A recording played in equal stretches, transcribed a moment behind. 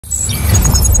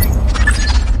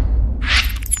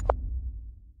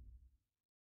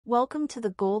Welcome to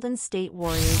the Golden State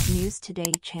Warriors News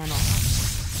Today channel.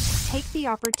 Take the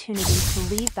opportunity to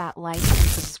leave that like and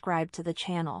subscribe to the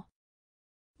channel.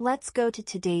 Let's go to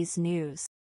today's news.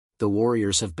 The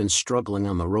Warriors have been struggling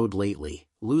on the road lately,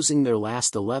 losing their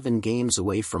last 11 games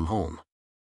away from home.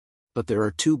 But there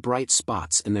are two bright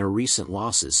spots in their recent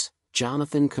losses: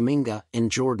 Kuminga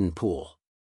and Jordan Poole.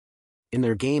 In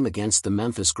their game against the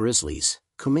Memphis Grizzlies,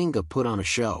 Kuminga put on a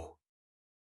show.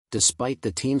 Despite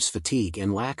the team's fatigue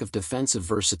and lack of defensive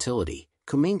versatility,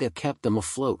 Kuminga kept them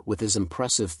afloat with his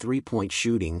impressive three-point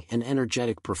shooting and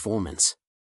energetic performance.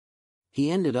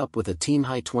 He ended up with a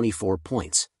team-high 24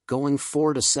 points, going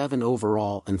 4-7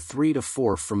 overall and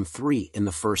 3-4 from three in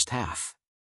the first half.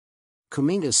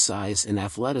 Kuminga's size and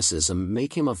athleticism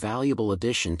make him a valuable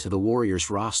addition to the Warriors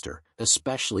roster,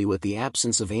 especially with the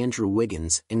absence of Andrew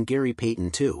Wiggins and Gary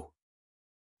Payton too.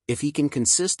 If he can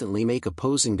consistently make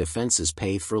opposing defenses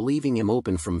pay for leaving him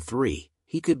open from three,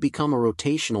 he could become a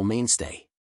rotational mainstay.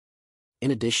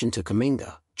 In addition to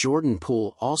Kuminga, Jordan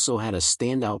Poole also had a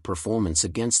standout performance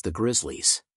against the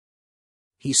Grizzlies.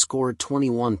 He scored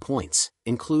 21 points,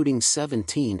 including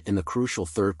 17 in the crucial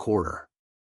third quarter.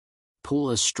 Poole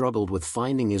has struggled with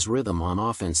finding his rhythm on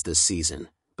offense this season,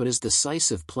 but his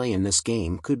decisive play in this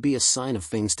game could be a sign of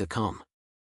things to come.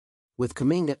 With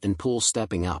Kuminga and Poole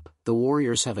stepping up, the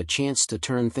Warriors have a chance to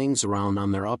turn things around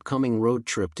on their upcoming road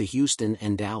trip to Houston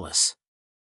and Dallas.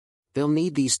 They'll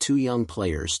need these two young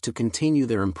players to continue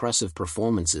their impressive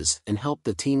performances and help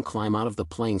the team climb out of the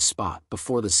playing spot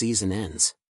before the season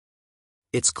ends.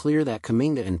 It's clear that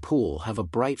Kuminga and Poole have a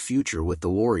bright future with the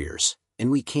Warriors,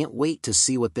 and we can't wait to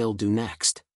see what they'll do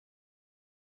next.